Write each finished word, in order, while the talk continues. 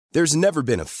There's never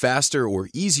been a faster or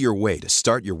easier way to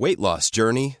start your weight loss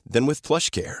journey than with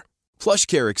PlushCare.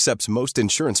 PlushCare accepts most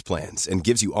insurance plans and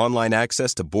gives you online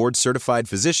access to board-certified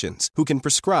physicians who can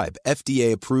prescribe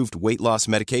FDA-approved weight loss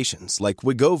medications like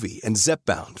Wegovy and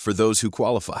Zepbound for those who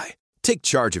qualify. Take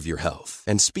charge of your health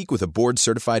and speak with a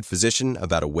board-certified physician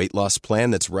about a weight loss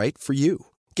plan that's right for you.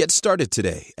 Get started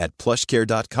today at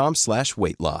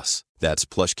plushcare.com/weight-loss. That's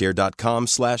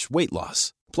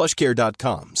plushcare.com/weight-loss.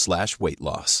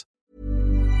 plushcare.com/weight-loss.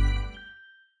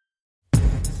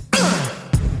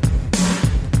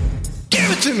 Give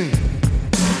it to me.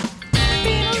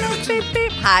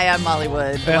 Hi, I'm Molly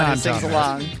Wood, the one who sings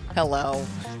along. Hello.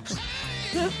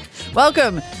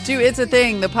 Welcome to It's a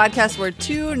Thing, the podcast where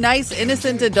two nice,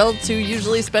 innocent adults who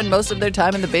usually spend most of their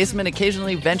time in the basement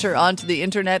occasionally venture onto the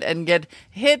internet and get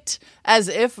hit as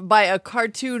if by a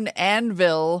cartoon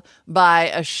anvil by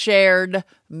a shared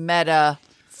meta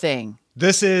thing.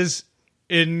 This is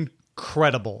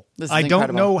incredible. I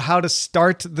don't know how to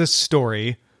start this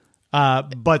story,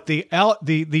 but the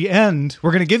end,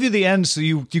 we're going to give you the end so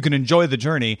you can enjoy the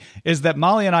journey, is that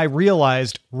Molly and I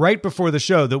realized right before the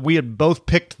show that we had both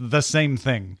picked the same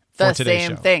thing for today's show.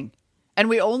 The same thing. And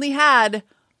we only had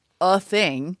a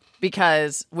thing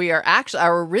because we are actually,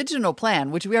 our original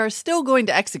plan, which we are still going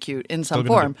to execute in some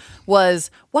form,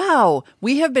 was, wow,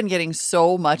 we have been getting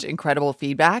so much incredible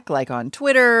feedback, like on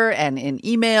Twitter and in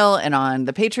email and on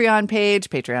the Patreon page,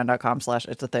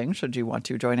 patreon.com/itsatthing, should you want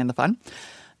to join in the fun,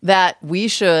 that we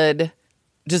should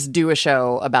just do a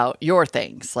show about your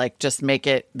things, like just make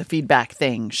it the feedback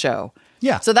thing show.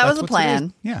 Yeah. So that was the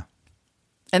plan. Yeah.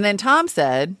 And then Tom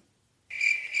said...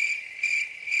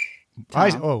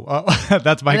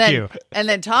 that's my cue. And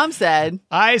then Tom said...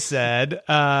 I said,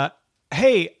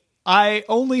 hey, I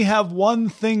only have one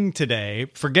thing today,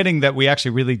 forgetting that we actually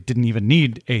really didn't even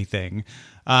need a thing.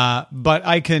 But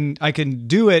I can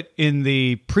do it in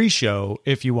the pre-show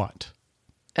if you want.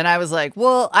 And I was like,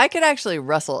 well, I could actually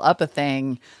rustle up a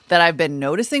thing that I've been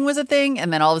noticing was a thing.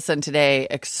 And then all of a sudden today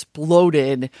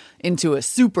exploded into a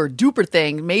super duper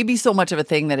thing, maybe so much of a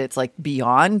thing that it's like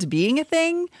beyond being a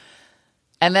thing.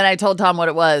 And then I told Tom what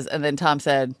it was. And then Tom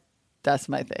said, that's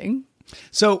my thing.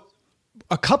 So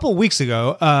a couple weeks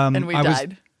ago, and we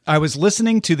died. I was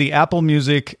listening to the Apple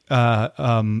Music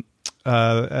Today's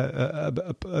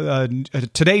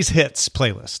Hits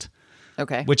playlist.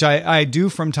 Okay. Which I do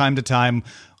from time to time,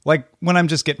 like when I'm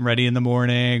just getting ready in the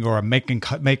morning or I'm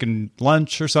making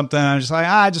lunch or something. I'm just like,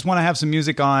 I just want to have some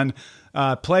music on,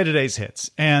 play today's hits.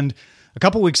 And a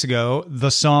couple weeks ago, the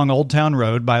song Old Town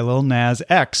Road by Lil Nas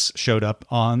X showed up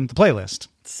on the playlist.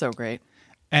 So great.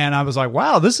 And I was like,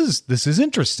 wow, this is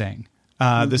interesting.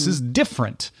 This is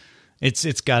different.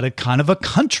 It's got a kind of a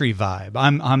country vibe.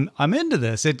 I'm into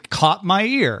this. It caught my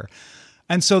ear.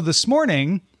 And so this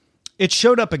morning, it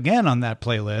showed up again on that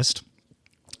playlist,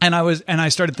 and I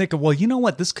started thinking, well, you know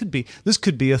what? This could be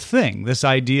a thing. This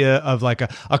idea of like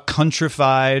a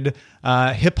countrified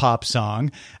hip hop song.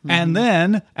 Mm-hmm. And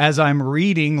then as I'm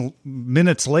reading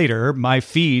minutes later my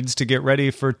feeds to get ready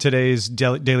for today's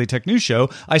Daily Tech News show,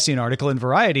 I see an article in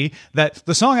Variety that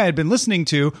the song I had been listening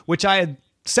to, which I had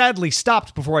sadly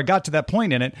stopped before I got to that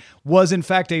point in it, was in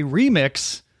fact a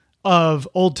remix of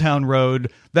Old Town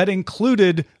Road that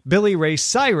included Billy Ray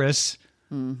Cyrus,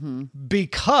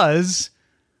 because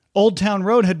Old Town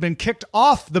Road had been kicked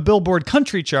off the Billboard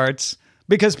country charts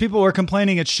because people were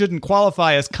complaining it shouldn't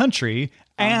qualify as country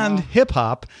and hip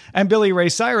hop. And Billy Ray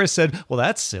Cyrus said, well,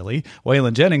 that's silly.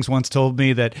 Waylon Jennings once told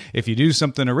me that if you do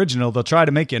something original, they'll try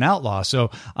to make you an outlaw.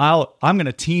 So I'm going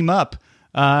to team up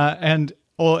and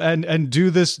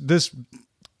do this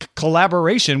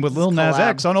collaboration with Lil Nas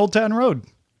X on Old Town Road.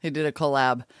 He did a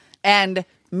collab. And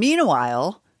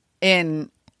meanwhile, in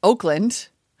Oakland,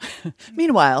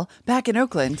 back in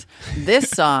Oakland, this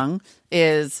song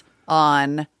is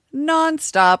on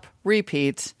nonstop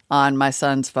repeat on my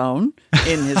son's phone,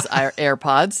 in his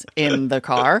AirPods, in the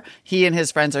car. He and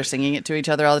his friends are singing it to each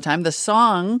other all the time. The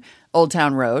song, Old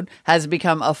Town Road, has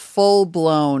become a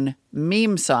full-blown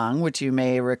meme song, which you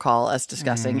may recall us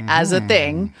discussing as a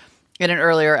thing in an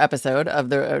earlier episode of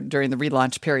during the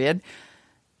relaunch period.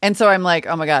 And so I'm like,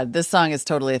 oh my God, this song is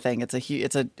totally a thing.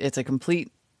 It's a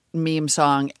complete meme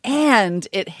song, and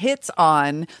it hits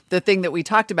on the thing that we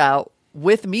talked about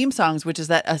with meme songs, which is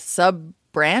that a sub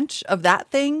branch of that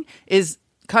thing is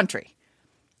country,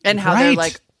 and how they're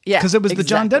like, because it was the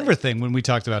John Denver thing when we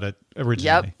talked about it originally.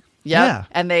 Yep. Yeah.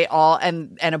 And they all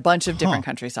and a bunch of different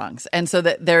country songs, and so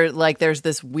that they're like, there's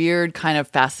this weird kind of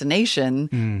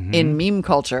fascination in meme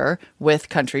culture with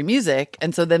country music,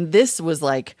 and so then this was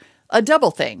like a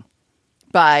double thing,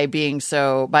 by being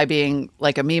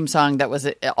like a meme song that was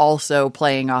also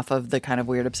playing off of the kind of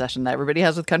weird obsession that everybody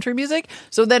has with country music.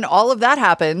 So then all of that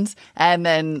happens. And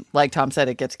then, like Tom said,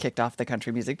 it gets kicked off the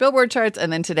country music Billboard charts.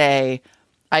 And then today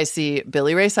I see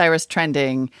Billy Ray Cyrus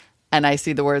trending and I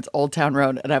see the words Old Town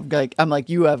Road. And I'm like,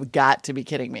 you have got to be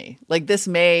kidding me. Like, this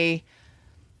may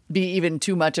be even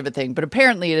too much of a thing, but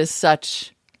apparently it is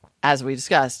such, as we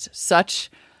discussed, such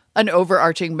an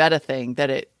overarching meta thing that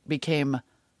it became,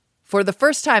 for the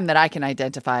first time that I can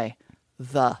identify,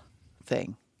 the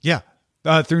thing. Yeah.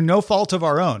 Through no fault of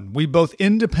our own, we both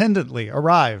independently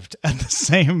arrived at the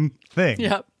same thing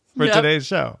for today's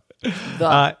show.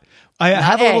 I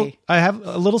have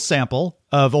a little sample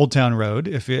of Old Town Road.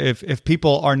 If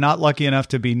people are not lucky enough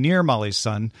to be near Molly's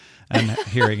son and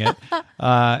hearing it,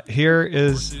 here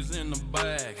is.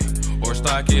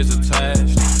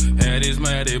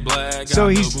 So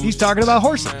he's talking about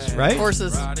horses, right?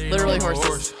 Horses, literally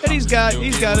horses. And he's got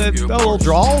a little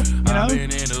drawl, you know.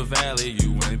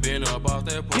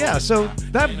 Yeah, so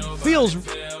that feels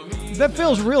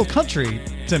real country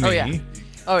to me.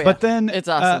 Oh yeah. But then it's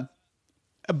awesome.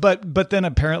 But then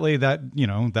apparently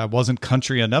that wasn't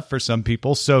country enough for some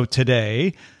people. So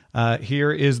today,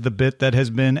 here is the bit that has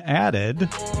been added.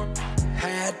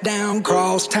 Hat down,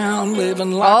 cross town,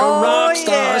 living like a rock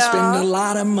star. Spend a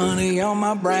lot of money on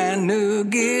my brand new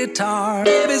guitar.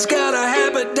 Baby's got a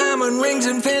habit, diamond rings,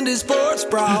 and Fendi sports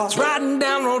bras. Riding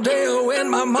down Rodeo in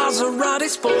my Maserati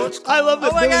sports car. I love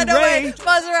that Billy Ray.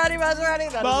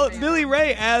 Maserati. Well, Billy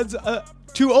Ray adds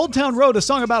to Old Town Road, a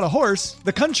song about a horse.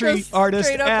 The country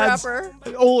artist adds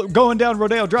going down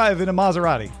Rodeo Drive in a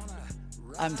Maserati.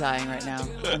 I'm dying right now.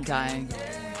 I'm dying.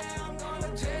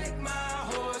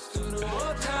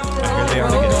 Here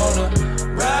they are again.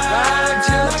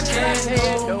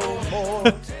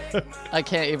 I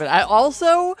can't even. I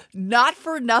also, not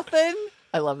for nothing,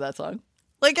 I love that song.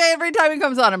 Like, every time it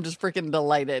comes on, I'm just freaking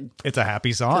delighted. It's a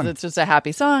happy song. It's just a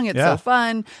happy song. It's so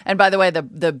fun. And by the way,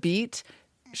 the beat,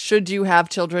 should you have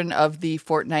children of the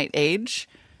Fortnite age,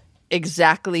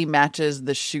 exactly matches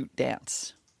the shoot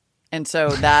dance. And so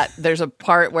that there's a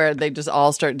part where they just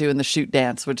all start doing the shoot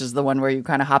dance, which is the one where you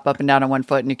kind of hop up and down on one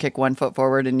foot and you kick one foot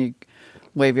forward and you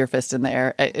wave your fist in the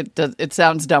air. It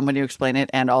sounds dumb when you explain it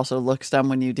and also looks dumb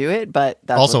when you do it, but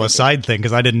that's also a side thing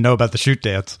because I didn't know about the shoot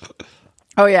dance.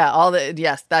 Oh yeah,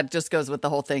 yes, that just goes with the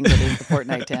whole thing that is the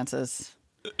Fortnite dances.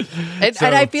 And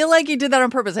I feel like he did that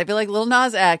on purpose. I feel like Lil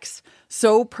Nas X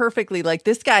so perfectly, like,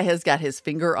 this guy has got his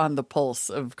finger on the pulse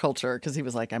of culture because he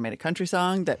was like, I made a country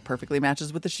song that perfectly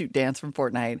matches with the shoot dance from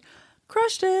Fortnite.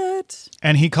 Crushed it.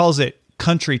 And he calls it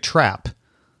country trap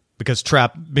because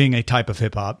trap being a type of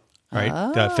hip hop, right?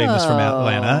 Famous from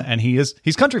Atlanta, and he's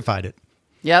countryfied it.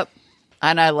 Yep.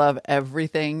 And I love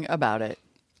everything about it.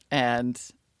 And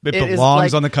it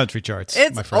belongs on the country charts.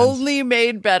 It's my friends. Only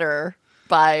made better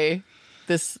by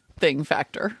this thing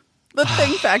factor. The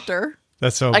thing factor.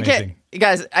 That's so amazing.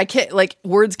 I can't, like,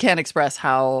 words can't express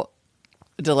how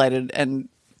delighted and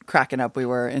cracking up we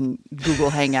were in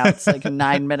Google Hangouts like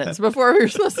 9 minutes before we were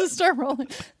supposed to start rolling.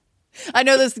 I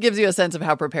know this gives you a sense of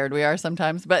how prepared we are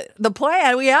sometimes, but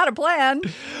we had a plan.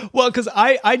 Well, because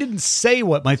I didn't say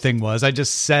what my thing was. I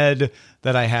just said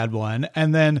that I had one.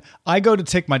 And then I go to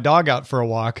take my dog out for a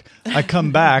walk. I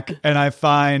come back and I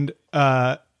find,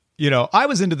 I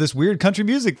was into this weird country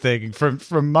music thing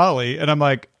from Molly. And I'm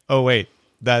like, oh, wait,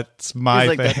 that's my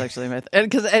thing. That's actually my thing.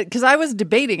 Because I was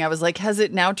debating. I was like, has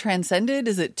it now transcended?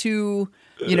 Is it too,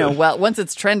 well, once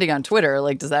it's trending on Twitter,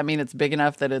 like, does that mean it's big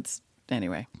enough that it's,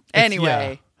 anyway.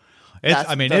 It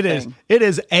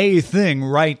is a thing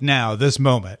right now, this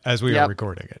moment, as we are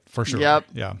recording it, for sure. Yep.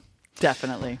 Yeah.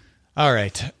 Definitely. All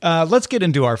right. Let's get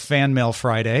into our Fan Mail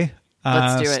Friday.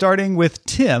 Let's do it. Starting with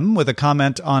Tim with a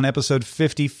comment on episode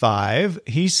 55.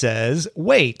 He says,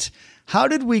 wait, how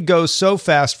did we go so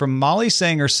fast from Molly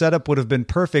saying her setup would have been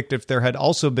perfect if there had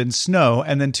also been snow,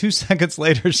 and then 2 seconds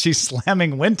later she's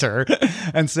slamming winter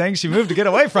and saying she moved to get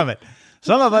away from it?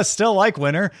 Some of us still like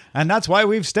winter, and that's why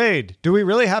we've stayed. Do we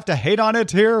really have to hate on it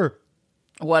here?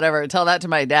 Whatever. Tell that to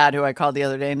my dad, who I called the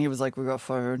other day, and he was like, we got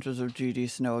 4 inches of GD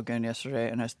snow again yesterday,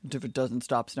 and if it doesn't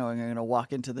stop snowing, I'm going to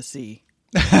walk into the sea.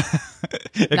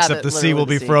 Except the sea will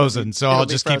be frozen, so I'll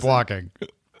just keep walking.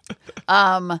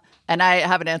 And I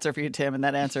have an answer for you, Tim, and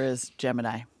that answer is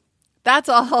Gemini. That's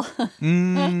all.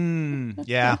 Yeah.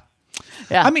 Yeah.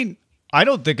 I mean, I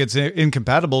don't think it's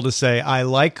incompatible to say I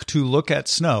like to look at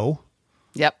snow.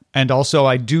 Yep. And also,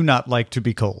 I do not like to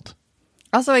be cold.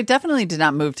 Also, I definitely did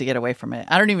not move to get away from it.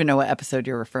 I don't even know what episode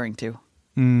you're referring to.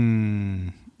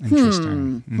 Interesting.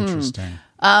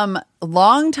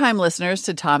 Longtime listeners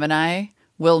to Tom and I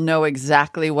will know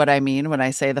exactly what I mean when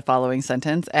I say the following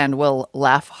sentence and will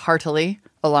laugh heartily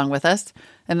along with us.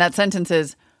 And that sentence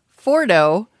is,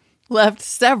 Fordo left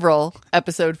several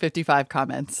episode 55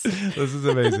 comments. This is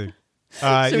amazing.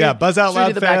 Buzz Out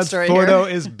Loud fans,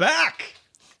 Fordo is back.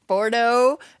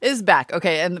 Fordo is back.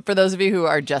 Okay, and for those of you who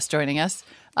are just joining us,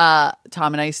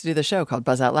 Tom and I used to do the show called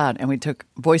Buzz Out Loud, and we took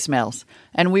voicemails.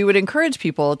 And we would encourage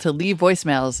people to leave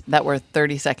voicemails that were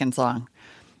 30 seconds long.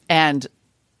 And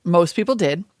most people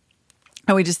did.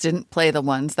 And we just didn't play the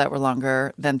ones that were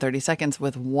longer than 30 seconds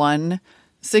with one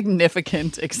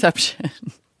significant exception.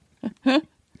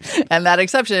 And that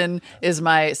exception is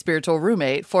my spiritual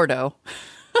roommate, Fordo,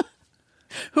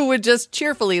 who would just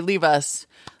cheerfully leave us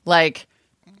like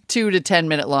 2 to 10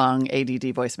 minute long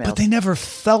ADD voicemails. But they never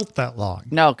felt that long.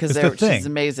 No, because she's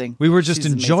amazing. We were just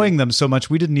enjoying them so much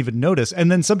we didn't even notice.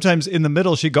 And then sometimes in the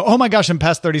middle she'd go, oh my gosh, I'm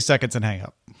past 30 seconds and hang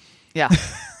up. Yeah.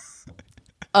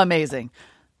 Amazing.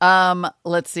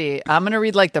 Let's see. I'm going to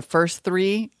read like the first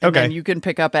 3 and then you can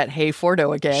pick up at Hey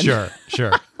Fordo again.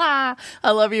 Sure. I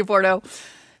love you, Fordo.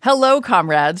 Hello,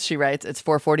 comrades, she writes. It's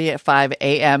 4:45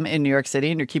 a.m. in New York City,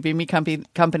 and you're keeping me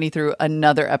company through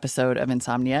another episode of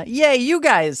Insomnia. Yay, you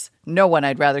guys! No one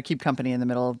I'd rather keep company in the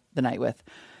middle of the night with.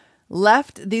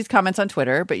 Left these comments on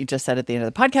Twitter, but you just said at the end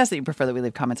of the podcast that you prefer that we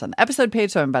leave comments on the episode page,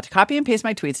 so I'm about to copy and paste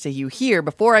my tweets to you here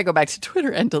before I go back to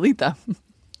Twitter and delete them.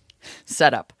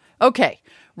 Setup. Okay,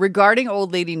 regarding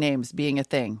old lady names being a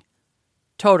thing.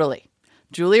 Totally.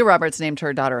 Julia Roberts named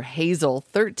her daughter Hazel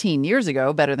 13 years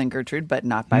ago, better than Gertrude, but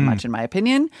not by much in my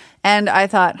opinion. And I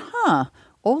thought,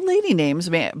 old lady names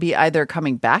may be either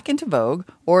coming back into vogue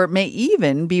or may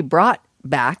even be brought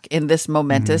back in this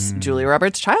momentous Julia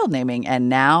Roberts child naming. And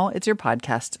now it's your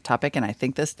podcast topic, and I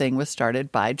think this thing was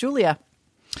started by Julia.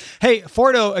 Hey,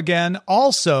 Fordo again.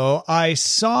 Also, I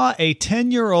saw a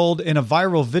 10-year-old in a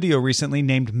viral video recently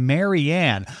named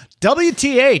Marianne.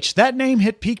 WTH, that name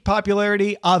hit peak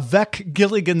popularity avec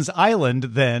Gilligan's Island,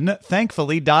 then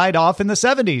thankfully died off in the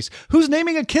 70s. Who's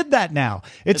naming a kid that now?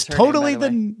 It's totally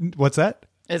the... What's that?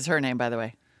 It's her name, by the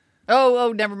way.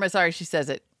 Oh, never mind. Sorry, she says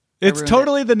it. It's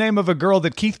totally the name of a girl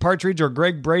that Keith Partridge or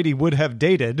Greg Brady would have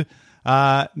dated.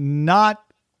 Not...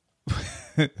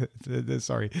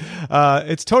 Sorry.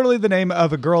 It's totally the name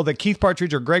of a girl that Keith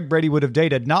Partridge or Greg Brady would have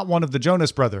dated, not one of the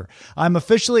Jonas Brothers. I'm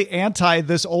officially anti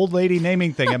this old lady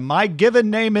naming thing, and my given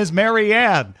name is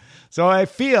Marianne. So I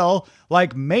feel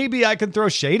like maybe I can throw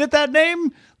shade at that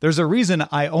name. There's a reason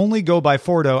I only go by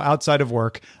Fordo outside of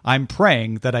work. I'm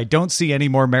praying that I don't see any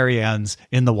more Mariannes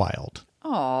in the wild.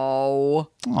 Oh,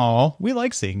 we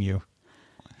like seeing you.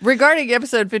 Regarding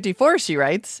episode 54, she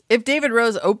writes, if David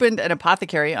Rose opened an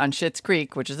apothecary on Schitt's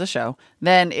Creek, which is a show,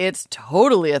 then it's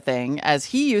totally a thing, as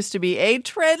he used to be a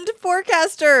trend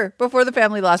forecaster before the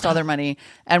family lost all their money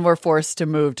and were forced to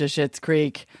move to Schitt's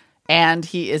Creek. And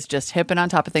he is just hip and on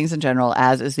top of things in general,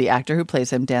 as is the actor who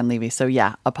plays him, Dan Levy. So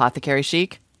yeah, apothecary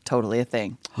chic, totally a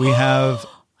thing. We have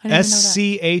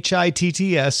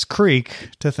SCHITTS Creek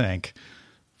to thank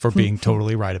for being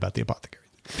totally right about the apothecary.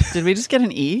 Did we just get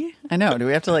an E? I know. Do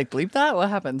we have to like bleep that? What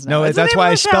happens now? No, that's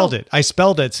why I spelled it. I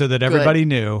spelled it so that everybody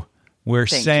knew. We're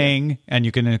saying, and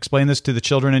you can explain this to the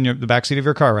children in the backseat of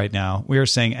your car right now, we are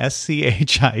saying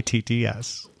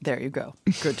SCHITTS. There you go.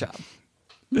 Good job.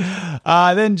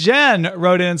 Then Jen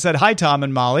wrote in and said, hi, Tom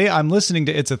and Molly. I'm listening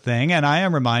to It's a Thing, and I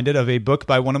am reminded of a book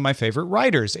by one of my favorite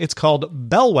writers. It's called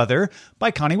Bellwether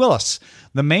by Connie Willis.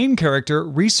 The main character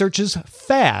researches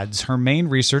fads. Her main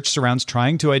research surrounds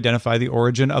trying to identify the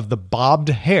origin of the bobbed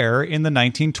hair in the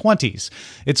 1920s.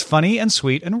 It's funny and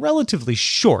sweet and relatively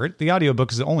short. The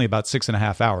audiobook is only about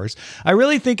 6.5 hours. I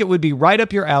really think it would be right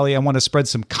up your alley. I want to spread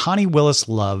some Connie Willis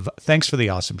love. Thanks for the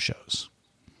awesome shows.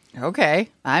 Okay,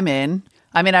 I'm in.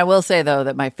 I mean, I will say, though,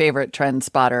 that my favorite trend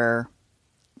spotter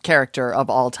character of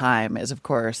all time is, of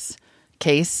course,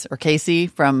 Casey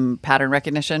from Pattern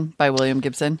Recognition by William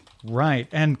Gibson. Right.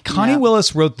 And Connie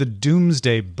Willis wrote the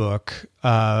Doomsday Book,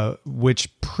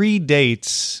 which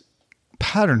predates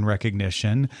Pattern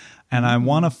Recognition. And I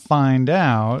want to find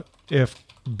out if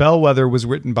Bellwether was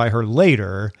written by her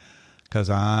later, because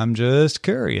I'm just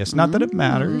curious. Not that it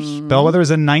matters. Bellwether is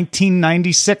a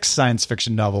 1996 science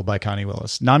fiction novel by Connie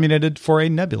Willis, nominated for a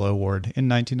Nebula Award in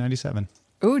 1997.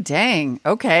 Ooh, dang.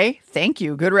 Okay. Thank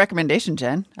you. Good recommendation,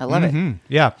 Jen. I love it.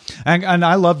 Yeah. And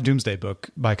I love Doomsday Book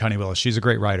by Connie Willis. She's a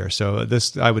great writer. So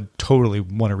I would totally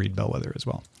want to read Bellwether as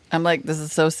well. I'm like, this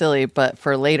is so silly, but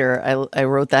for later, I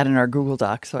wrote that in our Google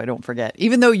Doc so I don't forget.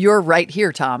 Even though you're right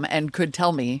here, Tom, and could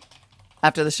tell me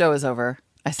after the show is over,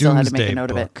 I still had to make a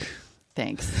note of it.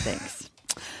 Thanks.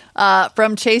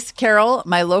 From Chase Carroll,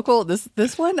 my local,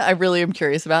 this one I really am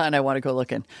curious about and I want to go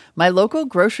looking. My local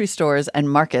grocery stores and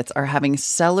markets are having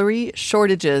celery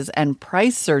shortages and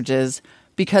price surges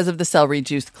because of the celery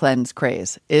juice cleanse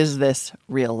craze. Is this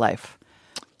real life?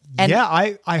 And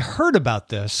yeah, I heard about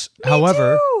this.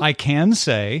 However, too. I can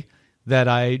say that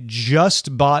I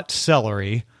just bought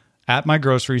celery at my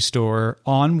grocery store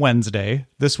on Wednesday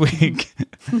this week,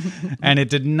 and it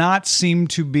did not seem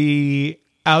to be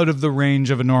out of the range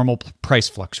of a normal price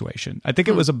fluctuation. I think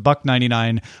it was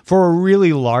 $1.99 for a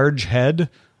really large head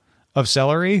of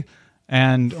celery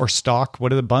or stalk.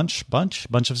 What are the bunch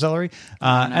of celery?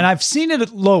 And I've seen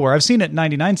it lower. I've seen it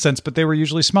 99 cents, but they were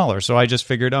usually smaller. So I just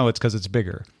figured, it's because it's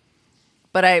bigger.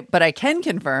 But I can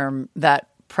confirm that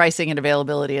pricing and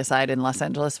availability aside in Los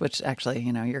Angeles, which actually,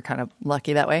 you're kind of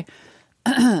lucky that way.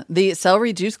 The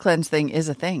celery juice cleanse thing is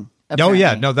a thing. Apparently. Oh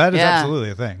yeah, no, that is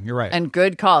absolutely a thing. You're right. And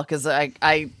good call, because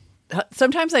I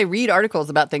sometimes I read articles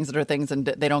about things that are things and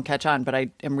they don't catch on, but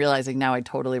I am realizing now I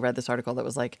totally read this article that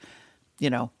was like,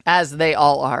 as they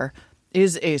all are,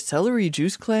 is a celery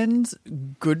juice cleanse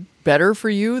better for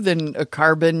you than a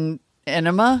carbon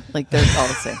enema? Like they're all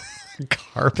the same.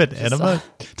 Carbon enema?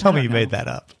 Tell me you made that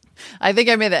up. I think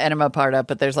I made the enema part up,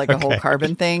 but there's like a whole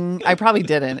carbon thing. I probably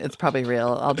didn't. It's probably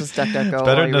real. I'll just duck go. It's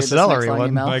better than the celery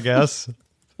one, I guess.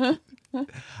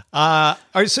 All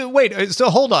right, so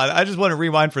hold on. I just want to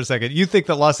rewind for a second. You think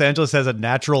that Los Angeles has a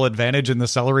natural advantage in the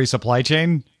celery supply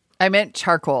chain? I meant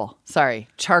charcoal. Sorry,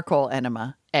 charcoal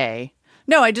enema.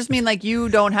 No, I just mean like you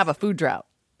don't have a food drought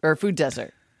or a food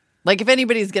desert. Like if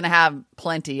anybody's going to have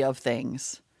plenty of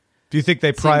things. Do you think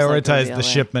they prioritize the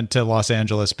shipment to Los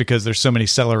Angeles because there's so many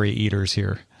celery eaters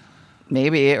here?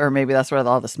 Maybe, or maybe that's where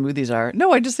all the smoothies are.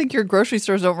 No, I just think your grocery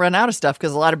stores don't run out of stuff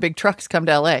because a lot of big trucks come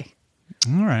to LA.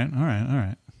 All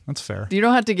right. That's fair. You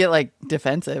don't have to get like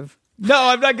defensive. No,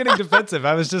 I'm not getting defensive.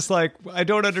 I was just like, I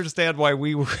don't understand why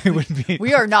we would be.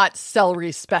 We are not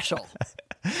celery special.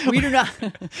 We do not.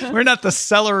 We're not the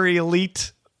celery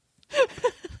elite.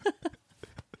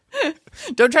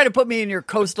 Don't try to put me in your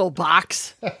coastal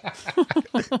box.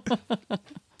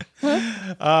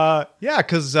 Yeah,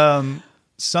 because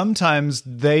sometimes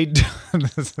they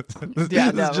let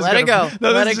it go.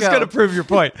 No, this is just going to prove your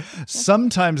point.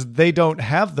 Sometimes they don't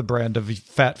have the brand of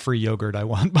fat-free yogurt I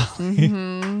want,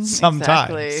 Molly. Sometimes.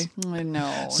 Exactly. I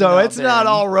know. So it's not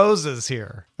all roses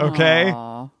here, okay?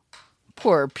 Aww.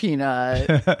 Poor Peanut.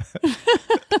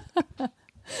 All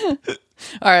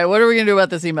right, what are we going to do about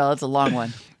this email? It's a long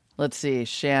one. Let's see.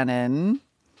 Shannon.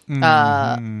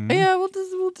 Yeah, we'll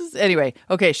just anyway.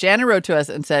 Okay, Shannon wrote to us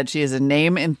and said she is a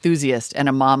name enthusiast and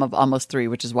a mom of almost 3,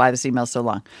 which is why this email is so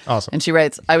long. Awesome. And she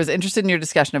writes, I was interested in your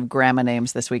discussion of grandma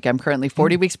names this week. I'm currently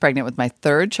 40 weeks pregnant with my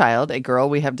 3rd child, a girl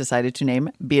we have decided to name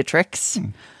Beatrix.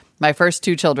 My first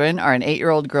 2 children are an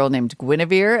 8-year-old girl named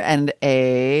Guinevere and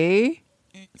a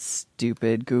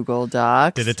stupid Google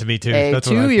Docs. Did it to me too. A That's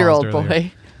 2-year-old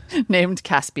boy named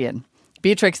Caspian.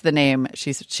 Beatrix, the name,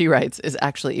 she writes, is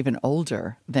actually even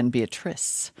older than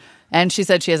Beatrice. And she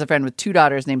said she has a friend with 2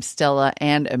 daughters named Stella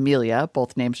and Amelia,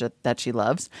 both names that she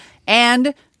loves,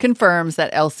 and confirms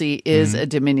that Elsie is a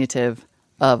diminutive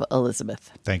of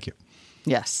Elizabeth. Thank you.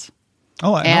 Yes.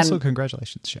 Oh, and also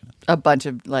congratulations, Shannon. A bunch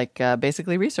of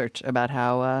basically research about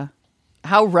how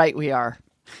right we are.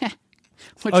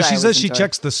 She says she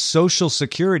checks the Social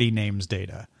Security names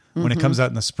data when it comes out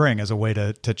in the spring as a way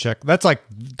to check. That's like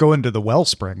going to the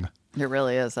wellspring. It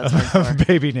really is. That's of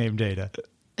baby name data.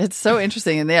 It's so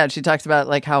interesting. And she talks about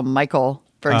like how Michael,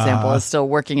 for example, is still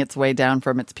working its way down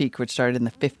from its peak, which started in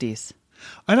the 50s.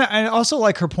 And I also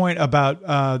like her point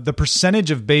about the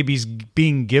percentage of babies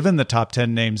being given the top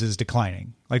 10 names is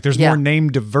declining. Like there's more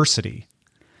name diversity.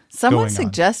 Someone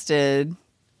suggested,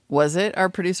 was it our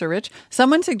producer Rich?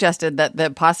 Someone suggested that the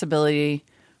possibility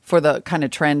for the kind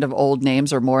of trend of old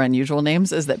names or more unusual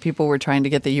names is that people were trying to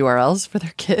get the URLs for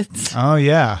their kids. Oh,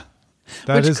 yeah.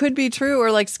 Which could be true,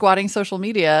 or like squatting social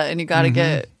media, and you got to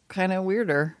get kind of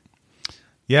weirder.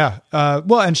 Yeah.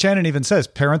 Well, and Shannon even says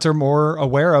parents are more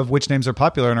aware of which names are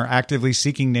popular and are actively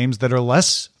seeking names that are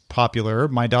less popular.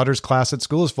 My daughter's class at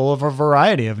school is full of a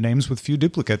variety of names with few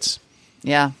duplicates.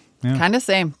 Yeah. Kind of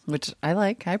same, which I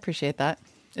like. I appreciate that.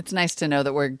 It's nice to know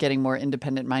that we're getting more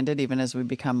independent-minded, even as we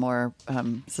become more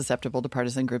susceptible to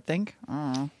partisan groupthink.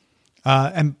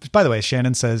 And by the way,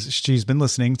 Shannon says she's been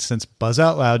listening since Buzz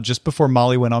Out Loud just before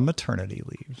Molly went on maternity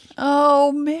leave.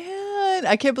 Oh, man.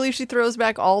 I can't believe she throws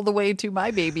back all the way to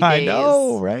my baby days. I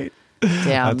know, right?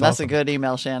 Damn, that's awesome. A good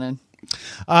email, Shannon.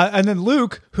 And then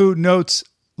Luke, who notes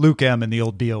Luke M in the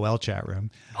old BOL chat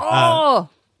room. Oh!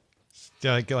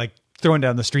 Like throwing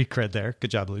down the street cred there.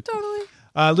 Good job, Luke. Totally.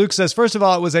 Luke says, first of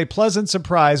all, it was a pleasant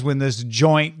surprise when this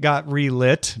joint got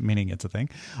relit, meaning it's a thing.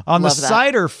 On Love the that.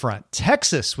 cider front,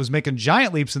 Texas was making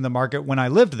giant leaps in the market when I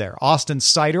lived there. Austin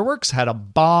Cider Works had a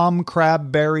bomb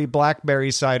crabberry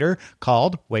blackberry cider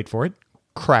called, wait for it,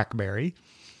 Crackberry.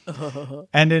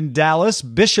 And in Dallas,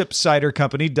 Bishop Cider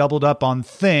Company doubled up on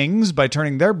things by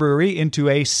turning their brewery into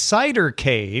a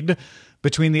cidercade.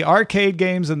 Between the arcade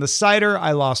games and the cider,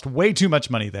 I lost way too much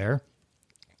money there.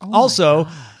 Also,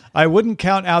 I wouldn't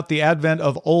count out the advent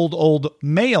of old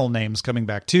male names coming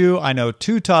back too. I know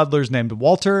 2 toddlers named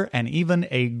Walter and even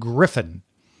a Griffin.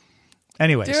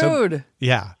 Anyway, Dude.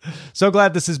 So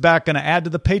glad this is back. Going to add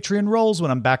to the Patreon rolls when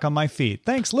I'm back on my feet.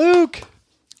 Thanks, Luke.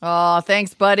 Oh,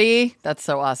 thanks, buddy. That's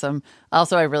so awesome.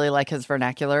 Also, I really like his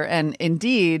vernacular. And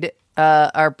indeed,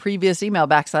 our previous email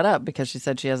backs that up because she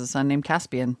said she has a son named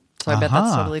Caspian. So I bet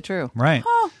that's totally true. Right.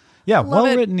 Huh. Yeah, Love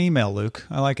well-written email, Luke.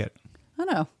 I like it. I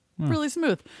know. Really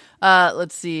smooth.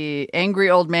 Let's see.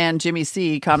 Angry old man Jimmy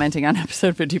C commenting on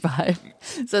episode 55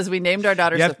 says we named our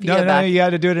daughter Sophia back. You had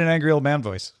to do it in an angry old man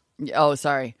voice. Oh,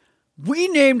 sorry. We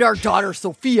named our daughter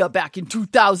Sophia back in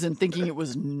 2000 thinking it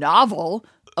was novel.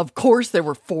 Of course, there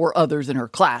were 4 others in her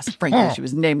class. Frankly, she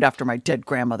was named after my dead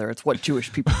grandmother. It's what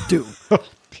Jewish people do.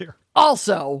 Here.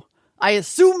 Also, I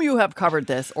assume you have covered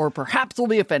this or perhaps will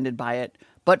be offended by it.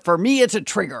 But for me, it's a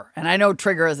trigger. And I know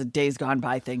trigger is a days gone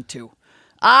by thing, too.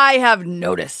 I have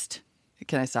noticed.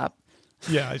 Can I stop?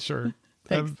 Yeah, sure.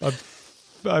 I'm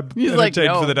He's like,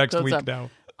 entertained no, for the next don't week stop. now.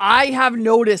 I have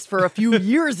noticed for a few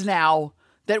years now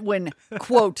that when,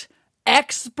 quote,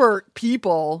 expert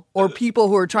people or people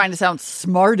who are trying to sound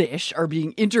smartish are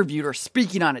being interviewed or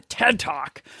speaking on a TED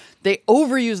Talk, they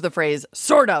overuse the phrase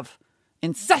sort of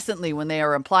incessantly when they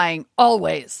are implying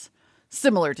always,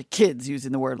 similar to kids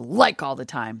using the word like all the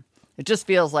time. It just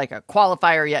feels like a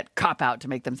qualifier yet cop-out to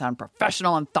make them sound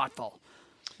professional and thoughtful.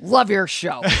 Love your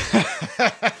show.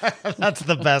 That's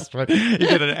the best one. You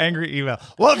get an angry email.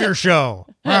 Love your show.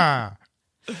 I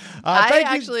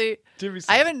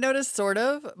haven't noticed sort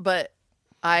of, but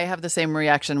I have the same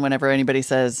reaction whenever anybody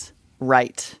says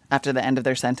right after the end of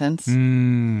their sentence.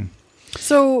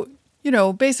 So,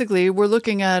 basically we're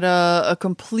looking at a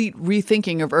complete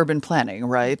rethinking of urban planning,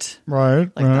 right? Right.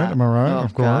 Like that. Am I right? Oh,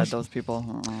 of course. God, those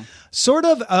people. Sort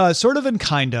of and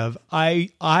kind of.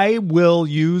 I will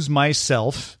use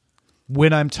myself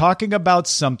when I'm talking about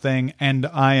something and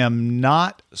I am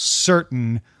not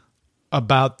certain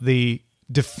about the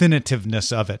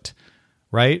definitiveness of it.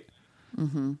 Right?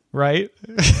 Mm-hmm. Right?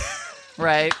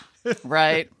 Right.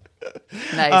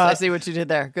 Nice. I see what you did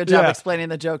there. Good job explaining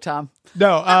the joke, Tom.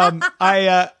 No,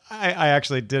 I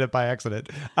actually did it by accident.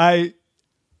 I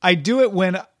do it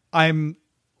when I'm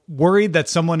worried that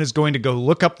someone is going to go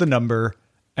look up the number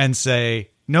and say,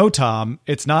 no, Tom,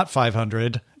 it's not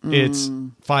 500. It's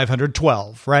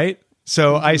 512, right?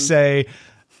 So I say,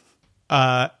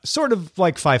 sort of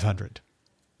like 500,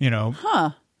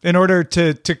 in order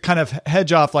to kind of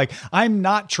hedge off. Like, I'm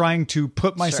not trying to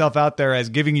put myself out there as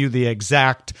giving you the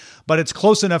exact, but it's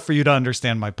close enough for you to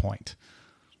understand my point.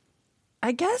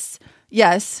 I guess,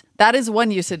 yes, that is one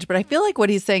usage, but I feel like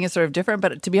what he's saying is sort of different.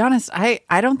 But to be honest, I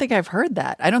don't think I've heard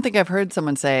that. I don't think I've heard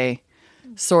someone say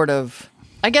sort of.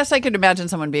 I guess I could imagine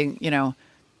someone being,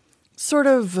 sort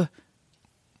of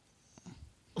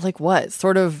like what?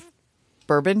 Sort of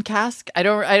bourbon cask?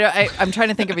 I'm trying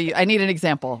to think of I need an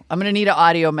example. I'm going to need an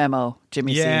audio memo,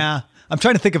 Jimmy C. Yeah, I'm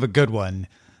trying to think of a good one.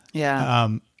 Yeah.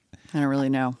 I don't really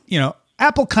know.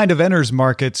 Apple kind of enters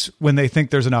markets when they think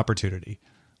there's an opportunity.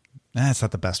 That's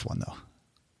not the best one, though.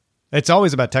 It's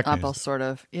always about tech Apple, news. sort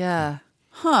of. Yeah.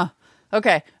 Huh.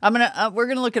 Okay. We're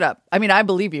going to look it up. I mean, I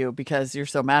believe you because you're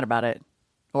so mad about it.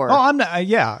 Or I'm not.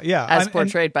 Yeah. as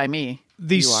portrayed by me.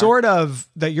 The sort of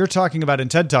that you're talking about in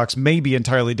TED Talks may be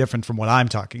entirely different from what I'm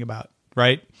talking about,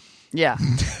 right? Yeah.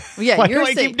 Well, yeah. Why do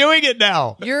I keep doing it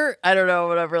now? I don't know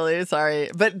what I'm really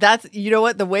sorry. But that's,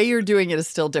 what? The way you're doing it is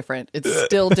still different. It's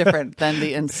still different than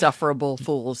the insufferable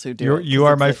fools who do it. You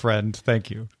are my friend. Thank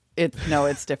you.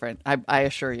 It's different. I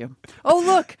assure you. Oh,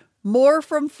 look. More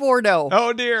from Fordo.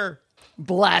 Oh, dear.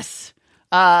 Bless.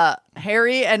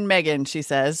 Harry and Meghan, she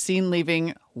says, seen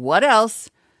leaving what else?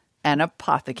 An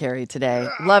apothecary today.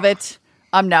 Love it.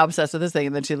 I'm now obsessed with this thing.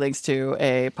 And then she links to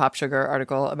a Pop Sugar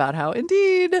article about how,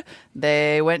 indeed,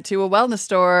 they went to a wellness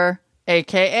store,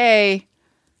 a.k.a.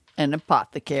 an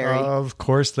apothecary. Of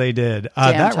course they did.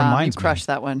 Damn, that Tom, reminds you me. crushed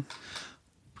that one.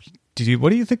 What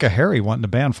do you think of Harry wanting to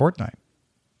ban Fortnite?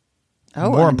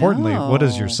 Oh, More importantly, what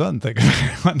does your son think of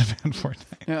Harry wanting to ban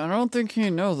Fortnite? Yeah, I don't think he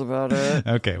knows about it.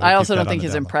 Okay. I also don't think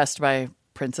he's impressed by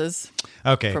princes.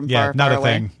 Okay, from yeah, far, not far a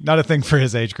away. thing. Not a thing for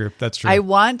his age group. That's true. I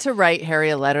want to write Harry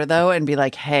a letter, though, and be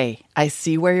like, hey, I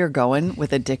see where you're going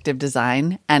with addictive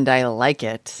design, and I like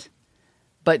it,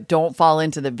 but don't fall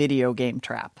into the video game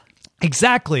trap.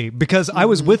 Exactly, because I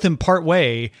was with him part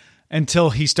way until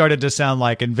he started to sound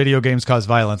like, and video games cause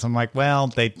violence. I'm like, well,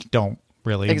 they don't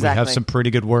really. Exactly. We have some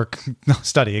pretty good work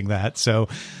studying that. So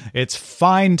it's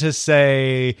fine to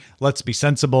say, let's be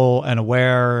sensible and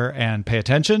aware and pay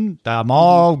attention. I'm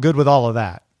all good with all of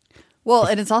that. Well,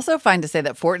 and it's also fine to say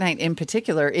that Fortnite in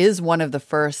particular is one of the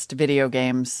first video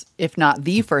games, if not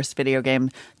the first video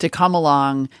game, to come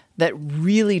along that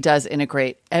really does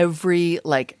integrate every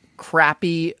like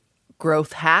crappy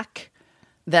growth hack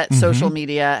that social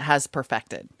media has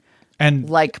perfected. And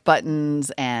Like buttons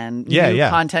and new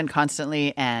content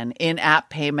constantly and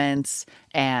in-app payments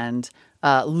and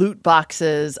loot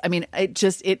boxes. I mean, it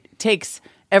takes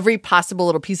every possible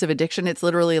little piece of addiction. It's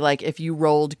literally like if you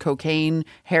rolled cocaine,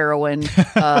 heroin,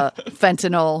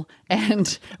 fentanyl,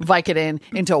 and Vicodin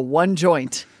into one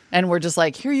joint. And we're just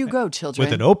like, here you go, children.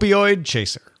 with an opioid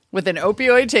chaser. With an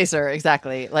opioid chaser,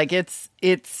 exactly. Like it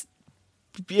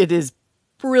is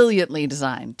brilliantly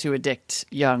designed to addict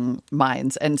young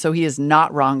minds. And so he is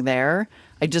not wrong there.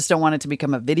 I just don't want it to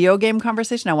become a video game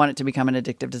conversation. I want it to become an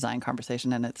addictive design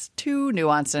conversation. And it's too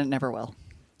nuanced and it never will.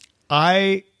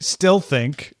 I still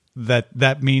think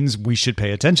that means we should pay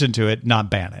attention to it,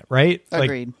 not ban it, right?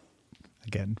 Agreed. Like,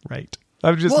 again, right.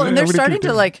 I'm just Well, and they're I'm gonna starting keep to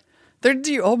doing like,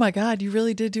 oh my God, you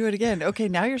really did do it again. Okay,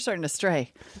 now you're starting to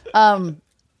stray.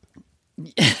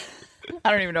 I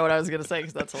don't even know what I was going to say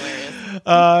because that's hilarious.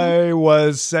 I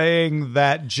was saying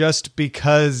that just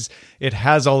because it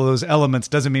has all those elements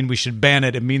doesn't mean we should ban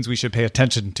it. It means we should pay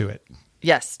attention to it.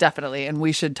 Yes, definitely. And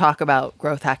we should talk about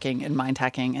growth hacking and mind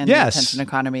hacking and the attention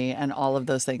economy and all of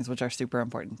those things, which are super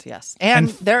important. Yes.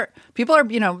 And people are,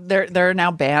 there are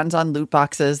now bans on loot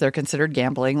boxes. They're considered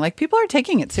gambling. Like people are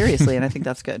taking it seriously. And I think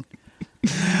that's good.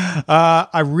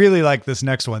 I really like this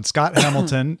next one. Scott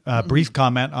Hamilton, brief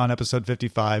comment on episode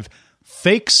 55.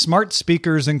 Fake smart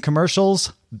speakers in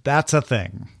commercials. That's a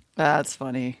thing. That's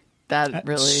funny. That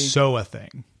really so a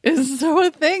thing. is so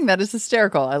a thing. That is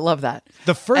hysterical. I love that.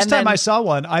 The first time I saw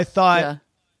one, I thought,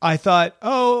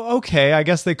 oh, okay. I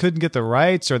guess they couldn't get the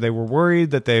rights, or they were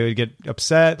worried that they would get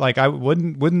upset. Like,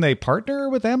 wouldn't they partner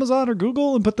with Amazon or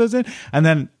Google and put those in? And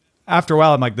then after a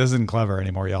while, I'm like, this isn't clever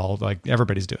anymore, y'all. Like,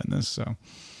 everybody's doing this. So,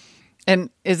 and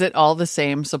is it all the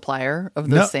same supplier of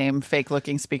the same fake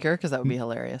looking speaker? Because that would be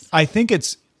hilarious. I think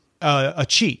it's a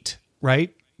cheat,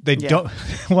 right? They don't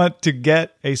want to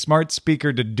get a smart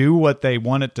speaker to do what they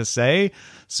want it to say.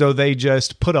 So they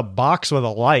just put a box with a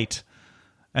light,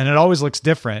 and it always looks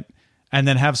different, and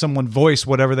then have someone voice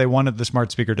whatever they wanted the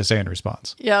smart speaker to say in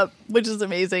response. Yeah, which is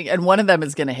amazing. And one of them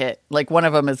is going to hit. Like one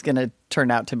of them is going to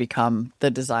turn out to become the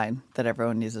design that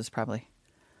everyone uses probably.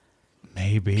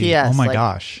 Maybe. P.S. Oh my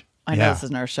gosh. I know this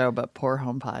isn't our show, but poor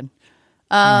HomePod.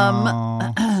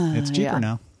 It's cheaper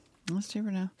now. It's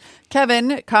cheaper now.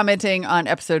 Kevin commenting on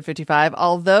episode 55.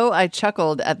 Although I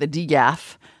chuckled at the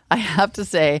DGAF, I have to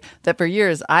say that for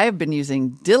years I have been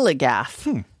using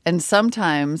Dilligaf, and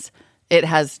sometimes it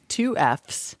has two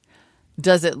Fs.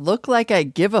 Does it look like I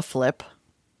give a flip?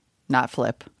 Not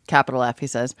flip, capital F, he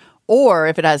says. Or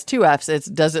if it has two Fs, it's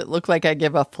does it look like I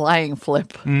give a flying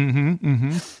flip?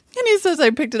 And he says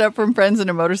I picked it up from friends in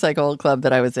a motorcycle club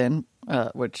that I was in,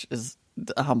 which is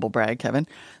a humble brag, Kevin.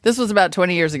 This was about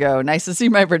 20 years ago. Nice to see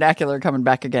my vernacular coming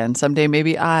back again. Someday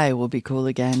maybe I will be cool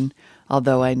again,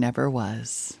 although I never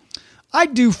was. I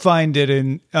do find it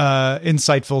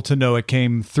insightful to know it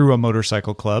came through a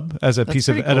motorcycle club as a piece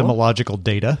of etymological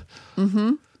data.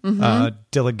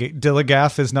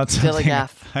 Dilligaf is not something.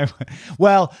 Dilligaf.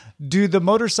 Well, do the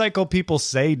motorcycle people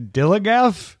say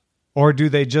Dilligaf? Or do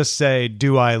they just say,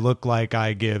 do I look like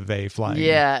I give a flying?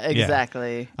 Yeah,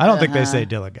 exactly. I don't think they say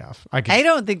Dilligaf. I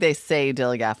don't think they say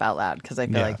Dilligaf out loud because I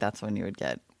feel like that's when you would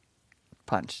get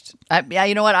punched.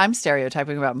 You know what? I'm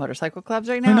stereotyping about motorcycle clubs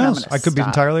right now. Who knows? I could be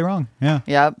entirely wrong. Yeah.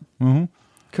 Yep.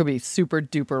 Could be super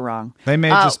duper wrong. They may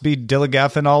just be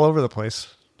Dilligaffing all over the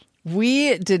place.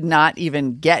 We did not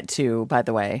even get to, by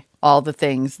the way, all the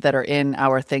things that are in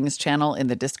our Things channel in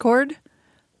the Discord.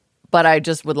 But I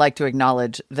just would like to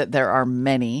acknowledge that there are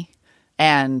many,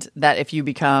 and that if you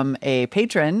become a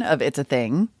patron of It's a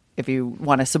Thing, if you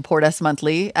want to support us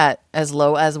monthly at as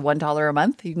low as $1 a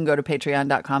month, you can go to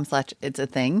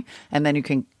patreon.com/itsatthing, and then you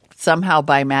can somehow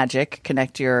by magic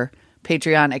connect your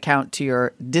Patreon account to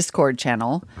your Discord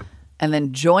channel, and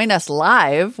then join us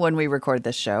live when we record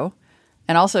this show,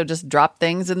 and also just drop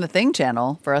things in the Thing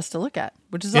channel for us to look at,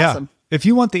 which is awesome. If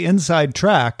you want the inside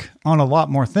track on a lot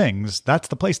more things, that's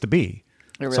the place to be.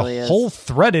 It really There's a is. whole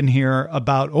thread in here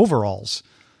about overalls.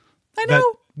 I know.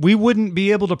 That we wouldn't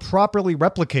be able to properly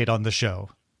replicate on the show.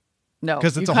 No,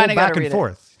 Because it's you a whole kinda gotta back and read it.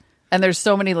 forth. And there's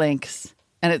so many links,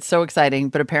 and it's so exciting.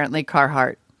 But apparently,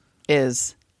 Carhartt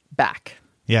is back.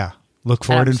 Yeah. Look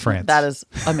for it in And France. That is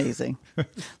amazing.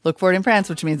 Look for it in France,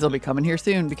 which means they'll be coming here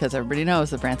soon because everybody knows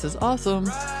that France is awesome.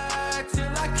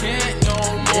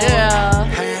 Yeah.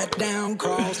 Hat down,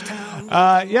 cross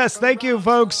town. Yes, thank you,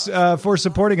 folks, for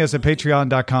supporting us at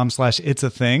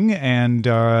patreon.com/itsAthing. And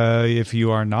if you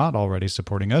are not already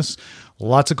supporting us,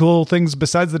 lots of cool things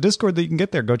besides the Discord that you can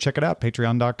get there. Go check it out,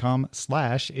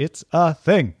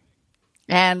 patreon.com/itsAthing.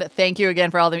 And thank you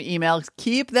again for all the emails.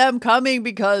 Keep them coming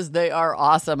because they are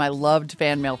awesome. I loved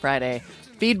Fan Mail Friday.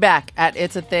 Feedback at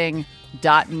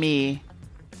itsathing.me.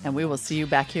 And we will see you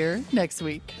back here next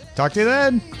week. Talk to you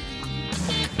then.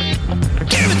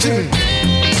 Give it to me.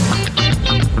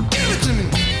 Give it to me.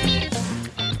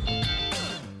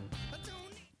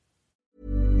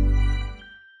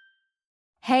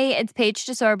 Hey, it's Paige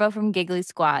DeSorbo from Giggly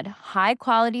Squad. High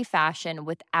quality fashion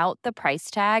without the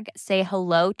price tag. Say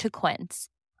hello to Quince.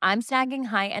 I'm snagging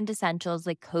high-end essentials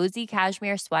like cozy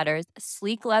cashmere sweaters,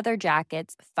 sleek leather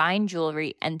jackets, fine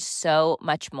jewelry, and so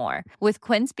much more. With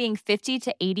Quince being 50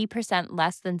 to 80%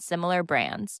 less than similar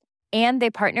brands. And they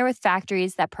partner with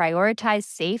factories that prioritize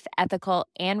safe, ethical,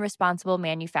 and responsible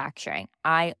manufacturing.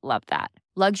 I love that.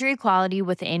 Luxury quality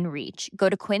within reach. Go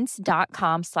to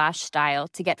quince.com/style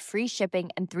to get free shipping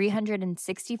and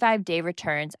 365-day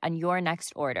returns on your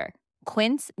next order.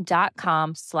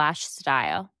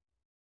 Quince.com/style.